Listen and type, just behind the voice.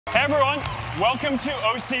Hey everyone, welcome to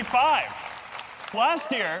OC5.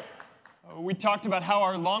 Last year, we talked about how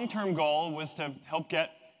our long-term goal was to help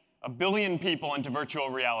get 1 billion people into virtual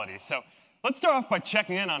reality. So let's start off by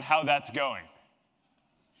checking in on how that's going.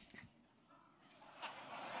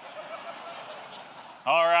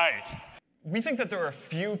 All right. We think that there are a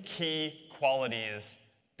few key qualities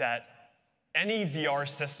that any VR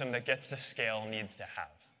system that gets to scale needs to have.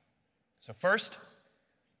 So first,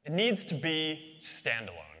 it needs to be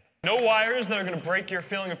standalone. No wires that are going to break your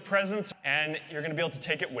feeling of presence, and you're going to be able to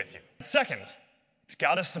take it with you. Second, it's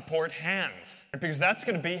got to support hands, because that's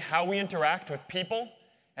going to be how we interact with people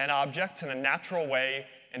and objects in a natural way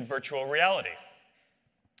in virtual reality.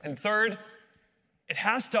 And third, it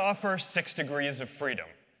has to offer 6 degrees of freedom.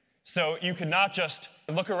 So you can not just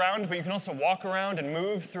look around, but you can also walk around and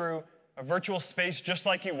move through a virtual space just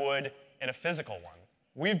like you would in a physical one.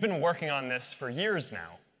 We've been working on this for years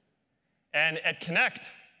now. And at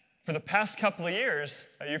Connect, for the past couple of years,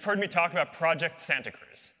 you've heard me talk about Project Santa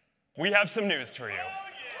Cruz. We have some news for you.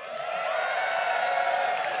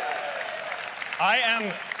 I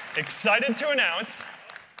am excited to announce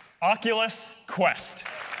Oculus Quest.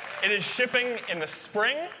 It is shipping in the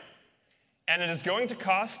spring, and it is going to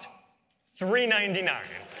cost $399.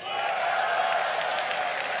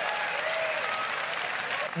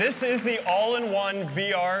 This is the all-in-one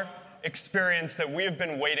VR experience that we have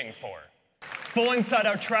been waiting for. Full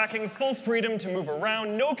inside-out tracking, full freedom to move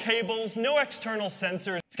around, no cables, no external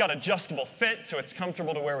sensors. It's got adjustable fit, so it's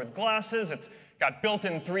comfortable to wear with glasses. It's got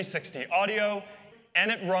built-in 360 audio, and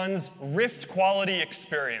it runs Rift-quality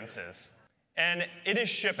experiences. And it is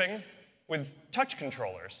shipping with touch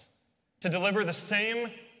controllers to deliver the same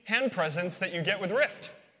hand presence that you get with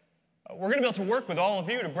Rift. We're going to be able to work with all of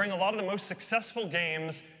you to bring a lot of the most successful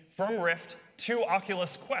games from Rift to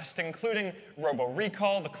Oculus Quest, including Robo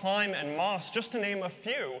Recall, The Climb, and Moss, just to name a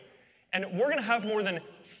few. And we're going to have more than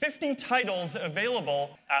 50 titles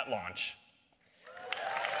available at launch.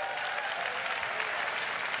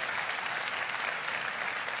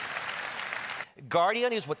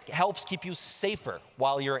 Guardian is what helps keep you safer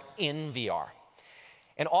while you're in VR.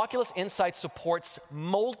 And Oculus Insight supports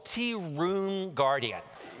multi-room Guardian.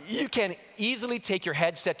 You can easily take your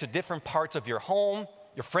headset to different parts of your home,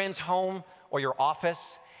 your friend's home, or your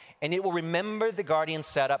office, and it will remember the Guardian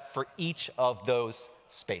setup for each of those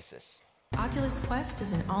spaces. Oculus Quest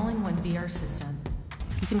is an all-in-one VR system.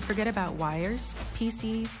 You can forget about wires,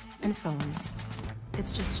 PCs, and phones.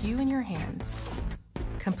 It's just you and your hands,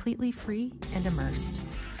 completely free and immersed.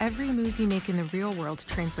 Every move you make in the real world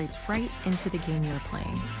translates right into the game you're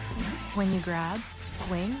playing. When you grab,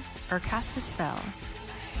 swing, or cast a spell,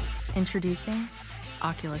 introducing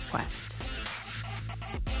Oculus Quest.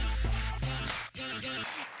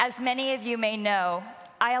 As many of you may know,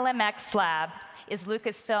 ILMX Lab is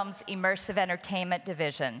Lucasfilm's immersive entertainment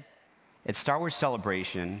division. At Star Wars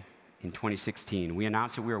Celebration in 2016, we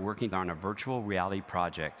announced that we were working on a virtual reality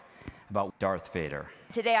project about Darth Vader.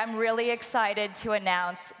 Today, I'm really excited to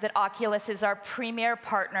announce that Oculus is our premier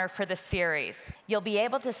partner for the series. You'll be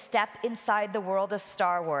able to step inside the world of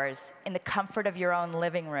Star Wars in the comfort of your own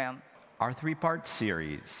living room. Our 3-part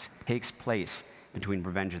series takes place between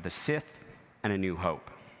Revenge of the Sith and A New Hope.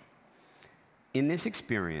 In this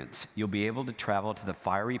experience, you'll be able to travel to the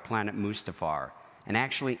fiery planet Mustafar and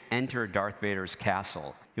actually enter Darth Vader's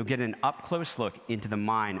castle. You'll get an up-close look into the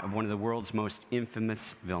mind of one of the world's most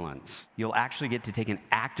infamous villains. You'll actually get to take an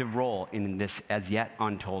active role in this as-yet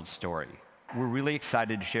untold story. We're really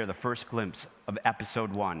excited to share the first glimpse of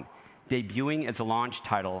Episode 1, debuting as a launch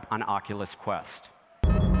title on Oculus Quest.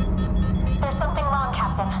 There's something wrong,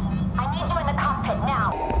 Captain. I need you in the cockpit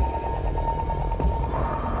now.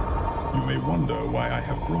 You may wonder why I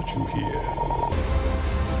have brought you here.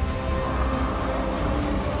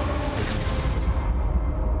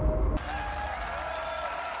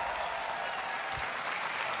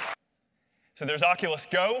 So there's Oculus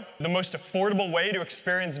Go, the most affordable way to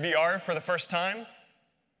experience VR for the first time.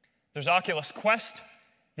 There's Oculus Quest,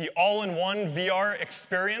 the all-in-one VR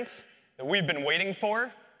experience that we've been waiting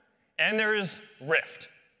for. And there's Rift,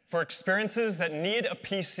 for experiences that need a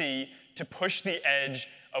PC to push the edge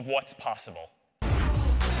of what's possible.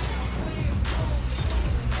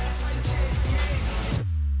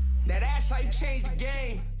 That's how you change the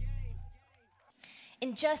game.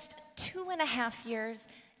 In just 2.5 years,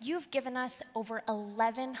 you've given us over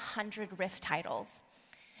 1,100 Rift titles.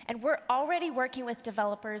 And we're already working with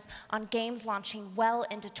developers on games launching well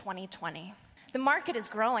into 2020. The market is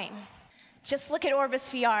growing. Just look at Orbis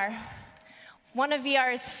VR, one of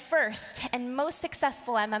VR's first and most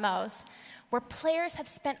successful MMOs, where players have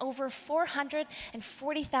spent over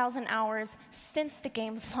 440,000 hours since the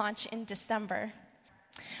game's launch in December.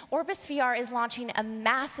 Orbis VR is launching a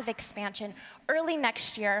massive expansion early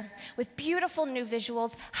next year with beautiful new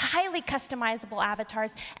visuals, highly customizable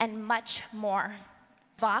avatars, and much more.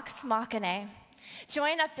 Vox Machina.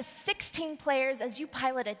 Join up to 16 players as you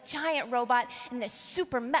pilot a giant robot in this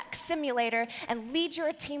super mech simulator and lead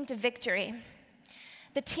your team to victory.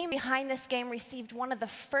 The team behind this game received one of the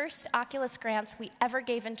first Oculus grants we ever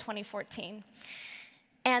gave in 2014.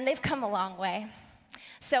 And they've come a long way.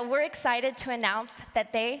 So we're excited to announce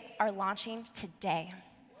that they are launching today.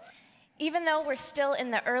 Even though we're still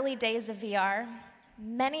in the early days of VR,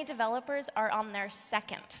 many developers are on their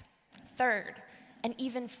second, third, and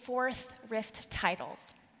even fourth Rift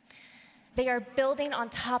titles. They are building on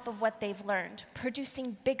top of what they've learned,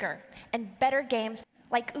 producing bigger and better games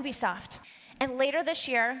like Ubisoft. And later this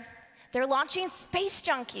year, they're launching Space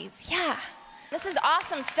Junkies. Yeah, this is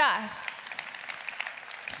awesome stuff.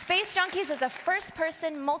 Space Junkies is a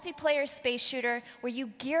first-person multiplayer space shooter where you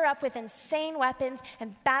gear up with insane weapons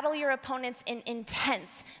and battle your opponents in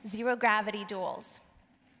intense zero-gravity duels.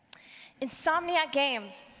 Insomniac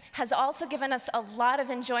Games has also given us a lot of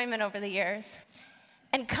enjoyment over the years.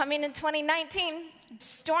 And coming in 2019,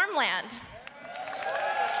 Stormland.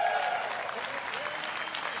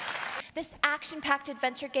 This action-packed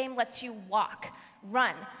adventure game lets you walk,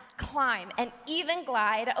 run, climb, and even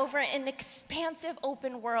glide over an expansive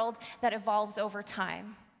open world that evolves over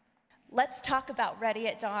time. Let's talk about Ready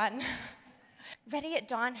at Dawn. Ready at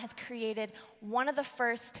Dawn has created one of the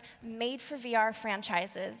first made-for-VR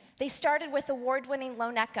franchises. They started with award-winning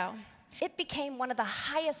Lone Echo. It became one of the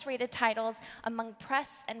highest-rated titles among press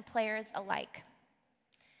and players alike.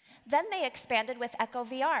 Then they expanded with Echo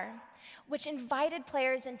VR, which invited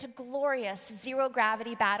players into glorious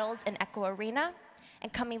zero-gravity battles in Echo Arena,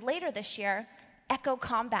 and coming later this year, Echo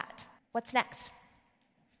Combat. What's next?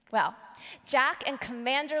 Well, Jack and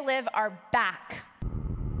Commander Liv are back.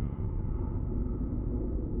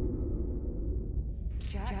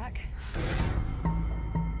 Jack?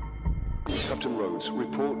 Captain Rhodes,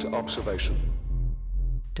 report to observation.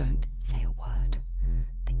 Don't say a word.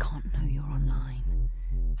 They can't know you're online.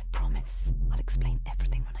 I promise. I'll explain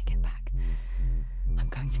everything when I get back. I'm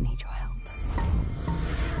going to need your help.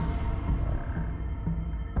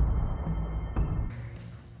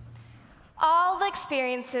 All the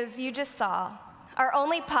experiences you just saw are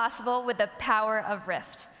only possible with the power of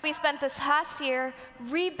Rift. We spent this past year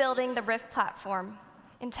rebuilding the Rift platform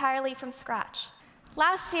entirely from scratch.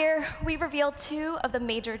 Last year, we revealed two of the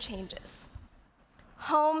major changes.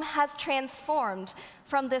 Home has transformed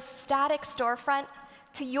from this static storefront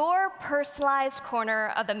to your personalized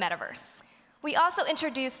corner of the metaverse. We also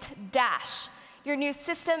introduced Dash, your new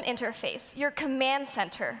system interface, your command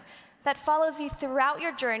center that follows you throughout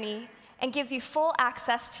your journey and gives you full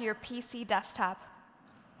access to your PC desktop,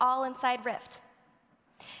 all inside Rift.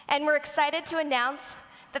 And we're excited to announce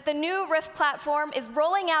that the new Rift platform is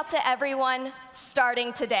rolling out to everyone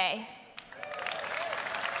starting today.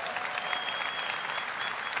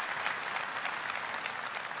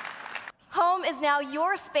 Home is now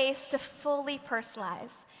your space to fully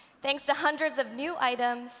personalize, thanks to hundreds of new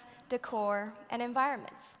items, decor, and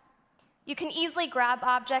environments. You can easily grab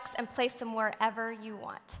objects and place them wherever you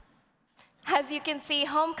want. As you can see,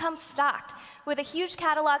 Home comes stocked with a huge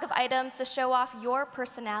catalog of items to show off your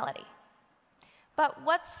personality. But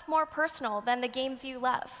what's more personal than the games you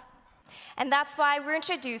love? And that's why we're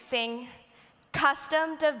introducing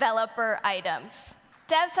custom developer items.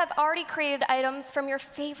 Devs have already created items from your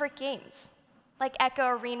favorite games, like Echo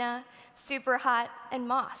Arena, Superhot, and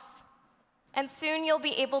Moss. And soon you'll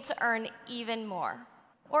be able to earn even more,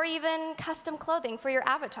 or even custom clothing for your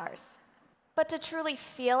avatars. But to truly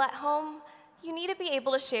feel at home, you need to be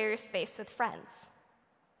able to share your space with friends.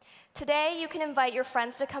 Today, you can invite your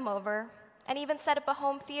friends to come over and even set up a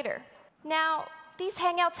home theater. Now, these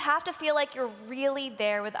hangouts have to feel like you're really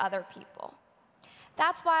there with other people.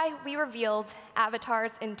 That's why we revealed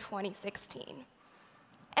avatars in 2016.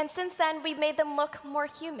 And since then, we've made them look more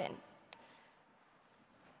human.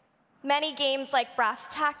 Many games like Brass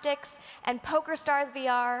Tactics and PokerStars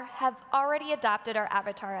VR have already adopted our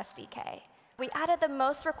Avatar SDK. We added the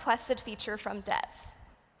most requested feature from devs,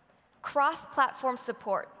 cross-platform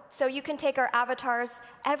support, so you can take our avatars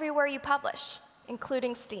everywhere you publish,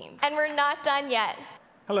 including Steam. And we're not done yet.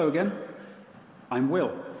 Hello again. I'm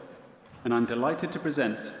Will, and I'm delighted to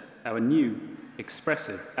present our new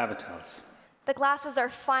expressive avatars. The glasses are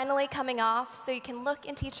finally coming off so you can look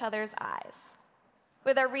into each other's eyes.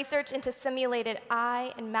 With our research into simulated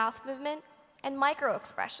eye and mouth movement and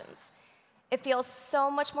micro-expressions, It feels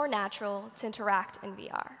so much more natural to interact in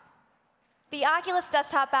VR. The Oculus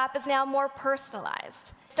desktop app is now more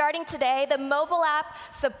personalized. Starting today, the mobile app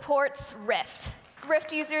supports Rift.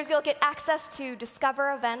 Rift users, you'll get access to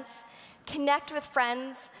discover events, connect with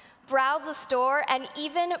friends, browse the store, and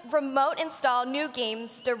even remote install new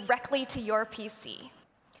games directly to your PC.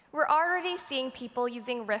 We're already seeing people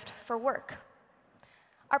using Rift for work.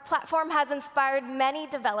 Our platform has inspired many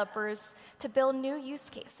developers to build new use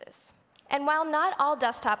cases. And while not all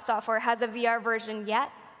desktop software has a VR version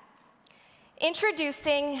yet,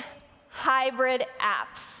 introducing hybrid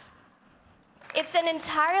apps. It's an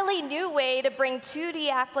entirely new way to bring 2D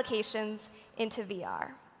applications into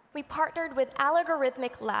VR. We partnered with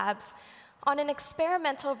Algorithmic Labs on an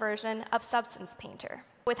experimental version of Substance Painter.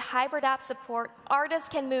 With hybrid app support, artists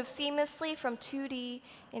can move seamlessly from 2D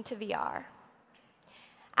into VR.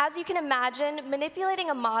 As you can imagine, manipulating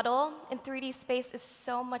a model in 3D space is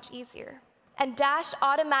so much easier. And Dash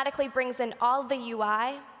automatically brings in all the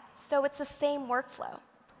UI, so it's the same workflow.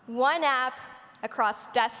 One app across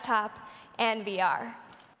desktop and VR.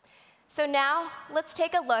 So now, let's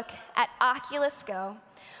take a look at Oculus Go,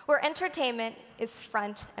 where entertainment is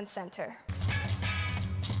front and center.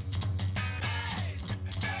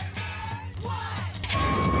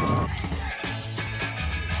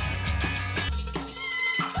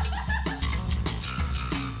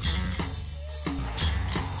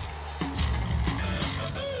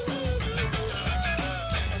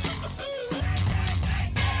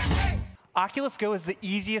 Oculus Go is the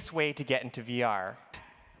easiest way to get into VR.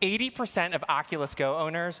 80% of Oculus Go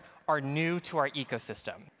owners are new to our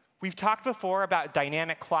ecosystem. We've talked before about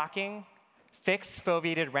dynamic clocking, fixed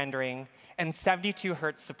foveated rendering, and 72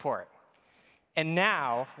 Hz support. And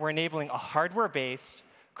now we're enabling a hardware-based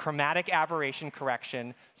chromatic aberration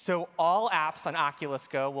correction, so all apps on Oculus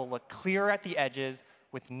Go will look clearer at the edges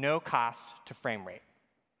with no cost to frame rate.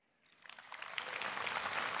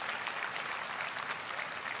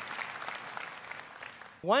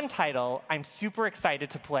 One title I'm super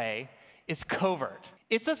excited to play is Covert.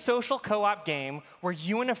 It's a social co-op game where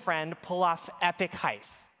you and a friend pull off epic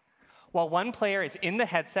heists. While one player is in the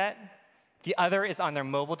headset, the other is on their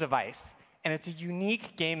mobile device. And it's a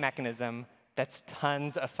unique game mechanism that's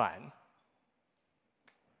tons of fun.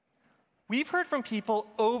 We've heard from people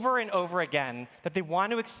over and over again that they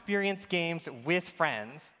want to experience games with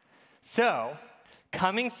friends. So,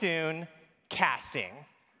 coming soon, casting.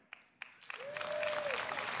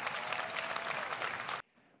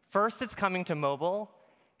 First, it's coming to mobile,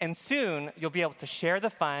 and soon you'll be able to share the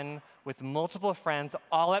fun with multiple friends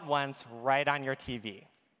all at once right on your TV.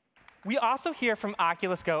 We also hear from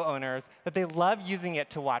Oculus Go owners that they love using it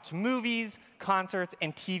to watch movies, concerts,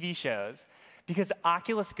 and TV shows because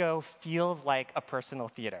Oculus Go feels like a personal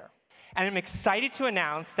theater. And I'm excited to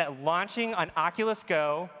announce that launching on Oculus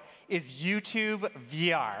Go is YouTube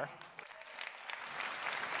VR.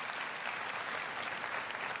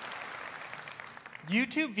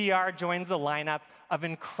 YouTube VR joins the lineup of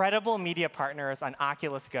incredible media partners on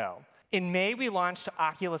Oculus Go. In May, we launched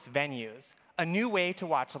Oculus Venues, a new way to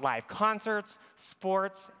watch live concerts,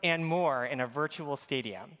 sports, and more in a virtual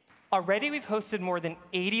stadium. Already, we've hosted more than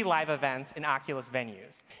 80 live events in Oculus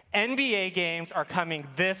Venues. NBA games are coming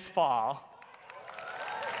this fall.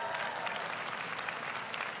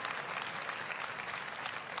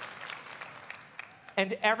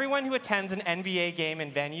 And everyone who attends an NBA game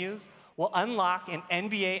in Venues will unlock an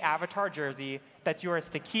NBA avatar jersey that's yours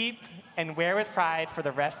to keep and wear with pride for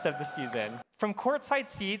the rest of the season. From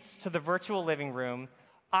courtside seats to the virtual living room,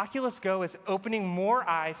 Oculus Go is opening more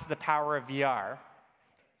eyes to the power of VR.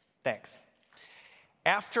 Thanks.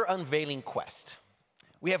 After unveiling Quest,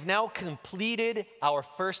 we have now completed our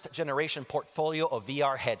first-generation portfolio of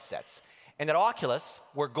VR headsets. And at Oculus,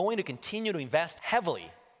 we're going to continue to invest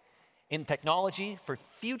heavily in technology for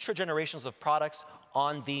future generations of products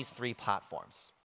on these three platforms.